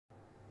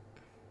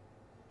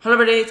Hello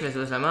everybody, it's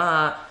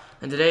SuprrSlime,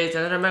 and today is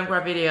another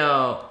Minecraft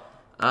video.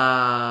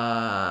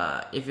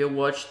 If you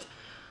watched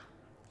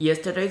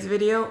yesterday's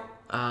video,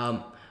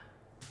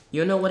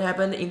 you know what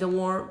happened in the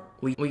war?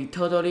 We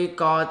totally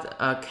got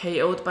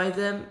KO'd by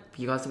them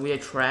because we are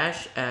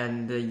trash,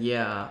 and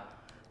yeah,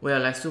 we are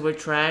like super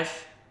trash.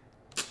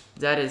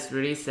 That is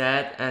really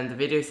sad, and the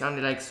video is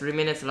only like 3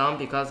 minutes long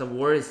because the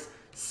war is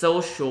so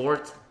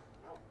short.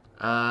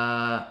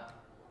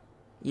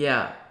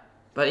 Yeah.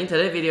 But in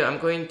today's video, I'm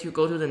going to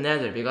go to the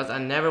Nether because I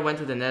never went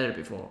to the Nether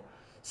before.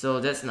 So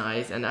that's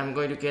nice, and I'm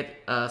going to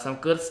get some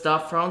good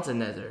stuff from the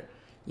Nether.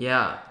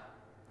 Yeah.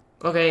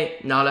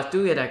 Okay, now let's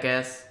do it, I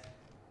guess.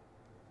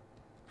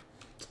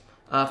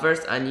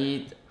 First, I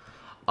need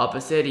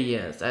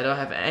obsidians. I don't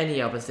have any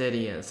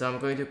obsidian, so I'm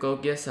going to go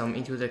get some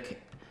into the.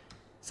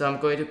 So I'm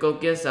going to go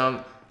get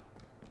some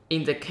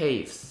in the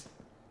caves.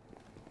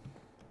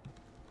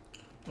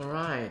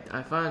 Alright,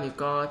 I finally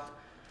got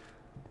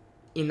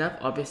enough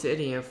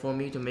obsidian for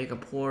me to make a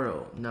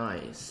portal.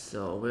 Nice.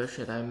 So where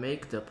should I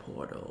make the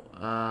portal?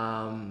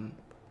 I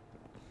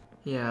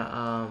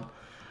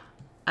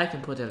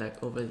can put it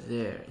like over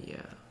there.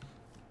 Yeah,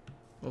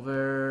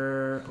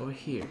 over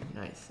here.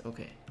 Nice.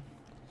 Okay,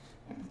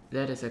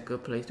 that is a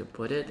good place to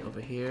put it. Over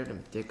here. Let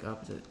me dig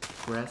up the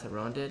grass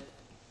around it.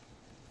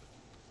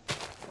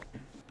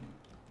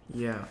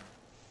 Yeah.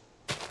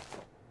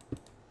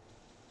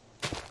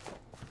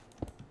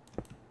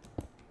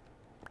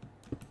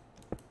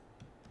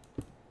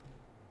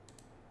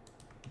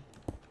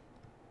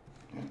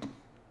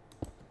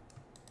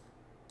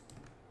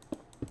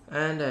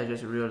 And I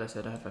just realized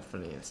that I have a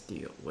flint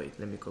steel. Wait,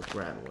 let me go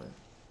grab one.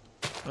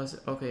 Also,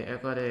 okay, I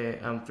got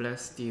a flint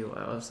steel.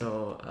 I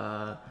also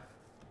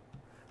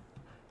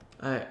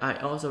I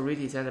also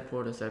redesigned the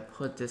portal, so I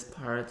put this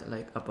part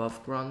like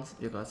above ground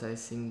because I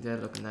think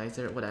that look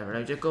nicer. Whatever.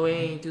 I'm just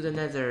going to the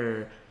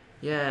Nether.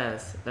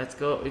 Yes, let's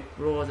go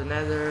explore the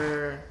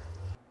Nether.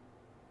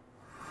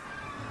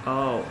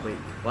 Oh wait,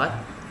 what?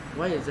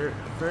 Why is there a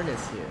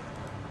furnace here?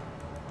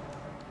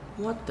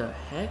 What the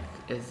heck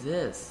is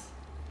this?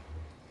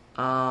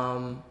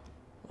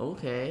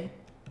 Okay.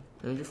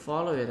 Let me just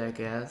follow it, I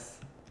guess.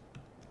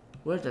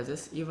 Where does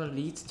this even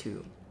lead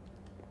to?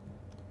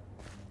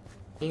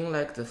 In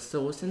like the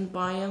Sultan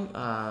biome,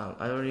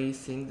 I don't really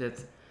think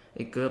that's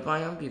a good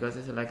biome because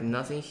there's like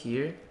nothing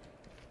here.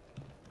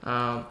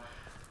 I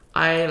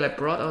like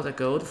brought out the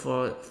gold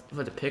for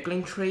the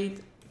pickling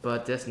trade,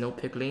 but there's no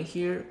pickling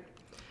here,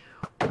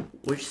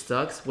 which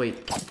sucks.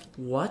 Wait,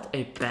 what?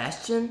 A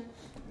bastion?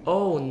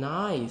 Oh,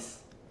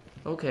 nice.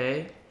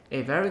 Okay,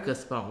 a very good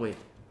spawn. Wait,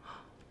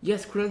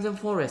 yes, Crimson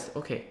Forest.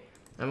 Okay,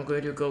 I'm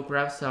going to go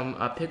grab some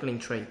pickling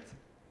traits.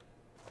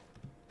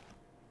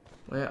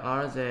 Where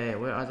are they?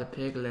 Where are the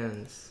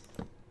piglins?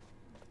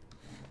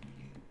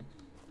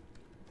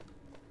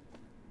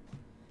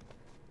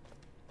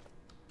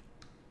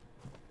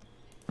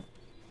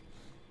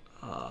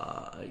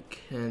 I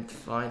can't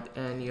find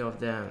any of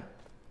them.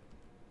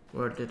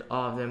 Where did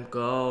all of them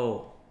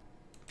go?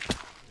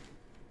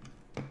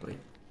 Wait,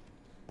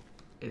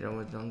 is there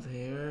one down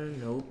here?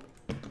 Nope.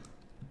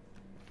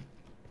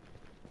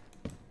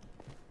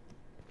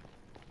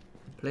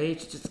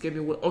 Please just give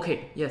me one.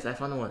 Okay, yes, I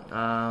found one.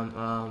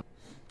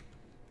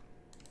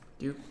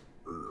 Do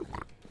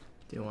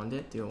you want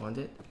it? Do you want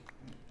it?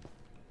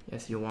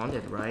 Yes, you want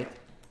it, right?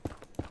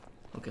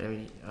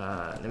 Okay,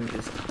 let me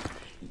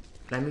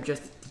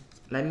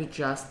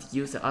just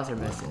use the other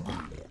method.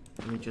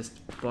 Let me just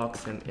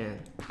box them in.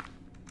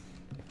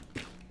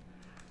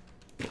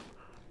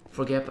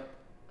 Forget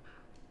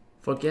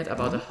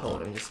about the hole.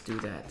 Let me just do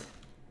that.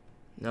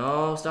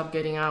 No, stop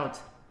getting out.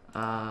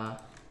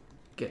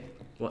 Get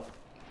what?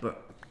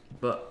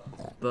 But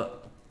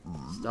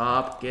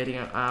stop getting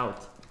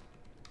out.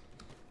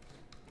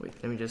 Wait,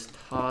 let me just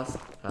toss.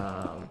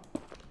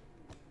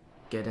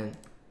 Get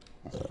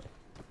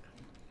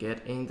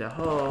in the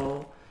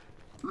hole.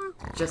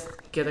 Just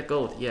get a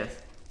gold.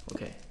 Yes.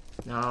 Okay.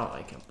 Now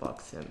I can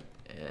box him.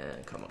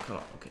 And come on.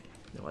 Okay.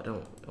 No, I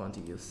don't want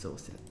to use soul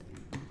sand.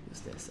 Use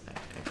this. I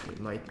actually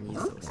might need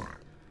soul sand.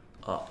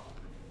 Oh.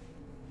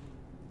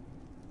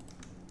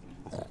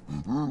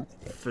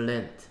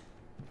 Flint.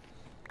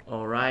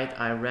 Alright,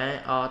 I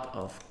ran out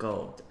of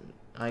gold.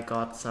 I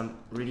got some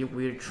really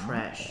weird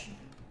trash.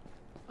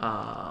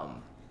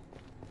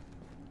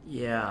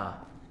 Yeah.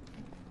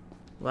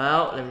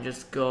 Well, let me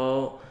just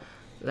go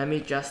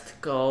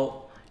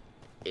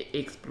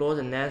explore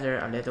the Nether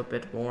a little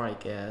bit more, I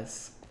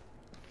guess.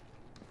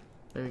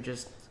 Let me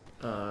just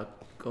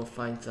go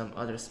find some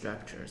other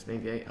structures.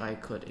 Maybe I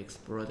could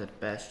explore that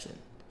bastion.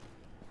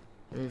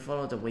 Let me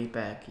follow the way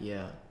back.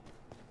 Yeah.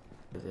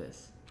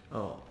 This.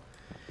 Oh,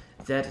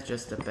 that's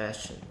just the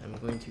bastion. I'm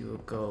going to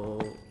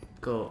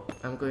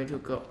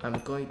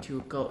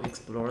go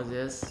explore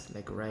this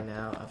like right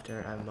now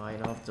after I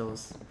mine off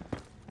those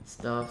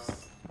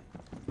stuffs.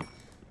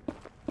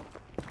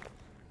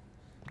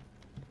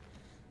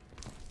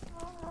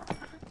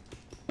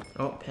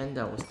 Oh,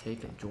 Panda was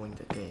taken. Join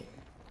the game.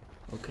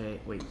 Okay,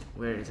 wait.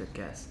 Where is a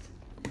guest?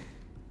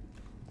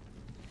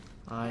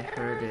 I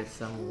heard it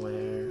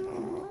somewhere.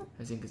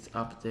 I think it's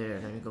up there.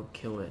 Let me go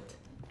kill it.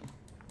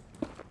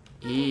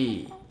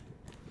 It's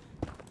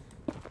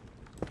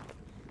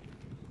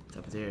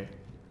up there.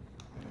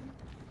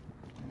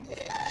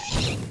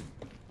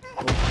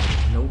 Oh,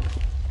 nope.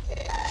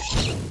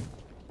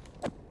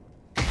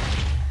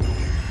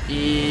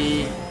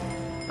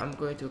 I'm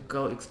going to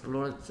go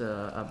explore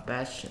the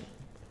bastion.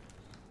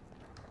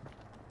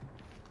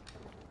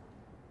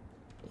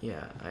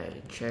 Yeah, I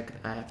checked.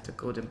 I have the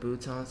golden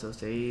boots on, so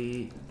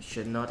they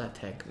should not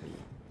attack me.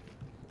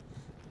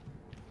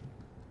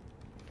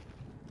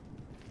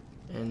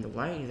 And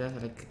why is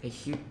that like a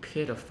huge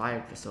pit of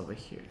fire just over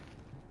here?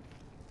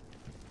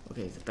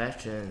 Okay, the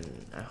bastion.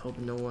 I hope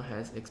no one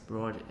has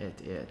explored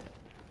it yet.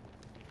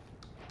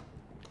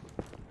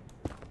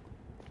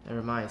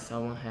 Never mind,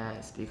 someone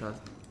has because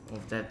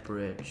of that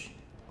bridge.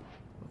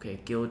 Okay,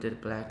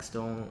 gilded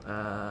blackstone.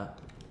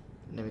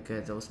 Let me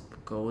get those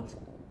gold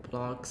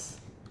blocks.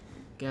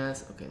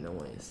 Guess. Okay, no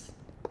one is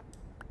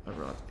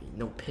around me.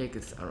 No pig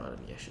is around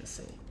me, I should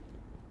say.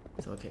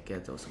 So I can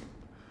get those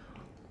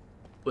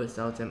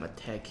without them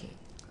attacking.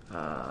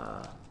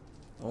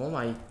 Oh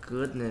my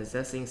goodness,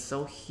 that thing's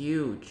so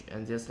huge,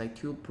 and there's like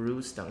 2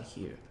 brutes down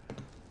here.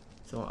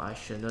 So I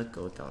should not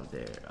go down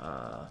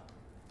there.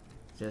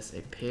 There's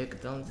a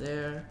pig down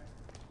there.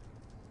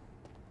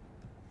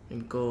 Let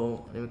me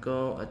go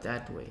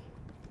that way.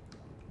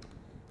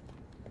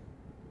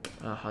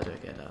 How do I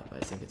get up? I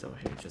think it's over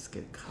here. Just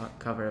get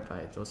covered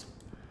by those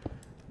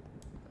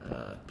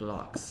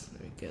blocks.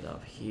 Let me get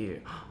up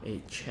here.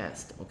 A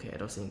chest. Okay, I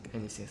don't think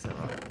anything's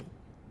around me.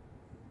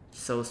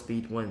 Soul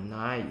speed 1,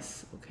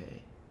 nice.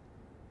 Okay.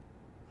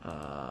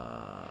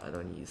 I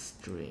don't need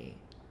string.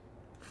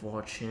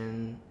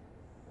 Fortune,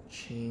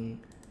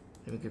 chain.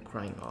 Let me get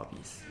crying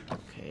obbies.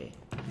 Okay.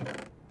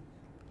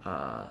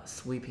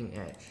 Sweeping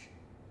edge.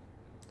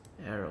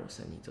 Arrows.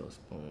 I need those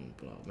bone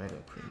block.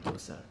 Mega cream.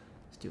 Those are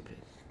stupid.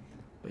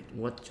 Wait,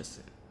 what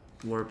just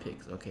war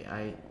pigs? Okay,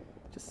 I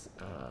just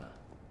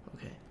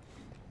okay.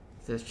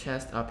 There's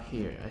chest up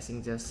here. I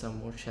think there's some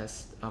more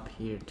chests up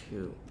here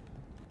too.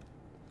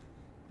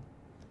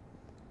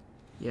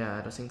 Yeah,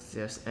 I don't think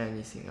there's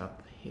anything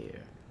up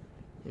here.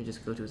 You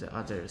just go to the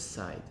other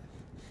side.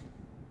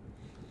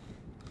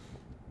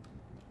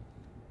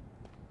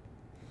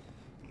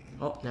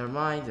 Oh, never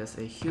mind. There's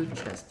a huge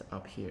chest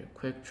up here.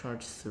 Quick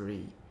charge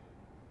 3.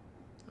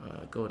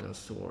 Golden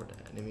sword.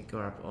 Let me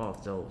grab all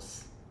of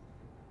those.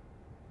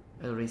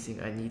 I don't really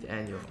think I need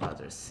any of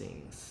other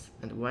things.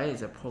 And why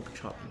is a pork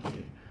chop in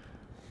here?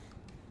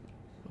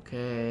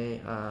 Okay,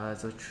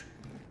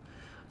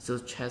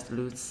 those chest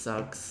loot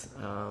sucks.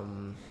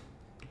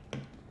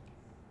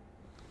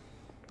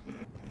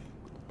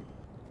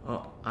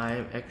 Oh,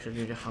 I'm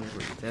actually really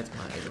hungry. That's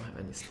why I don't have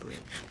any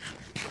spring.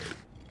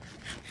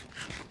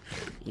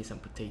 Eat some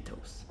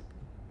potatoes.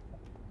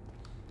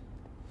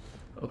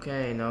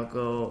 Okay, now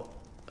go.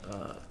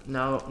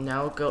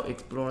 Now go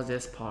explore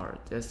this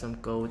part. There's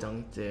some gold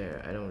down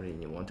there. I don't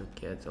really want to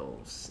get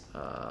those.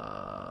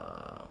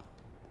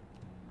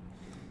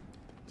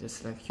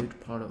 There's like huge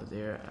part over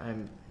there.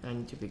 I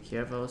need to be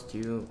careful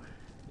to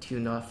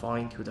not fall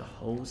into the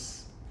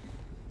holes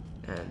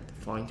and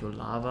fall into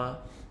lava.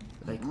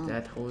 Like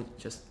that hole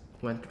just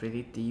went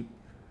really deep.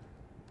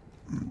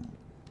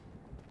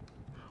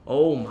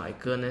 Oh my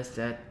goodness,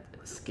 that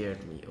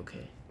scared me.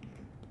 Okay.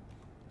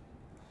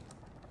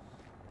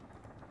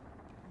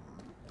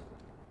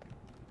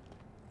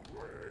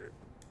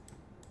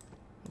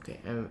 Okay,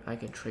 I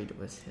can trade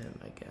with him,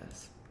 I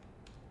guess.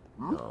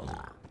 No.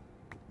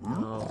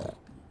 No,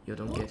 you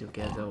don't get to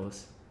get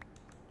those.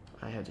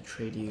 I have to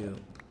trade you.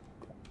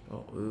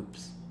 Oh,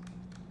 oops.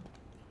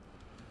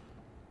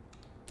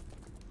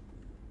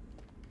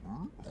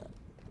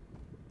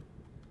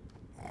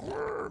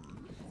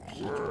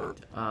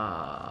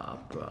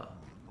 Bruh.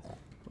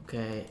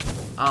 Okay.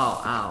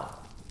 Ow, ow.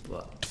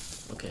 Bruh.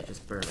 Okay,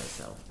 just burn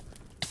myself.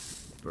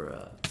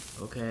 Bruh.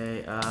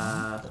 Okay,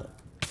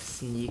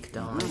 sneak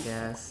down, I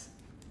guess.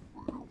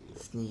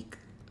 Sneak.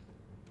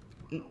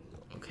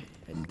 Okay,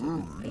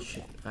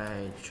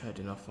 I try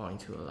to not fall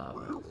into a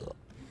lava.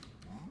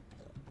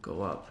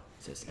 Go up.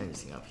 Is there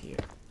anything up here?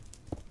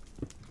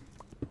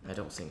 I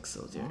don't think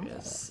so. There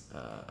is.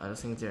 I don't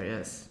think there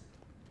is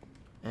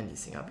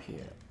anything up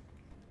here.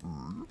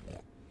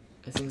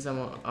 I think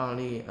someone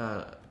only.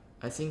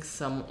 I think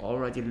some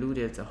already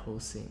looted the whole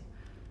thing.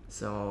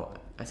 So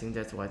I think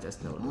that's why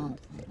there's no loot.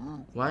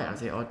 Why are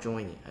they all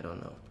joining? I don't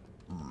know.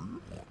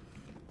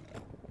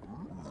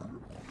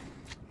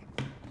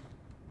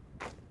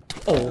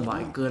 Oh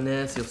my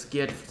goodness, you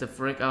scared the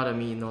frick out of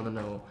me. No, no,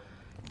 no.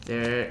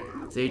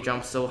 They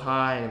jump so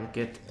high and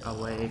get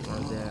away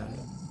from them.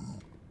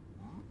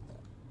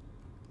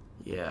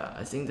 Yeah,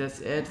 I think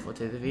that's it for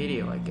today's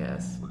video, I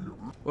guess.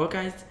 Well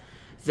guys,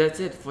 that's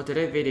it for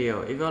today's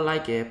video. If you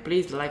like it,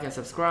 please like and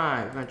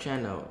subscribe to my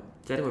channel.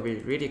 That would be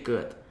really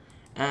good.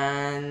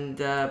 And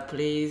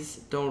please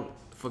don't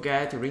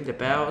forget to ring the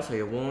bell so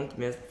you won't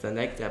miss the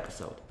next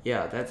episode.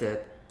 Yeah, that's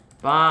it.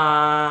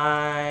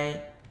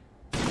 Bye!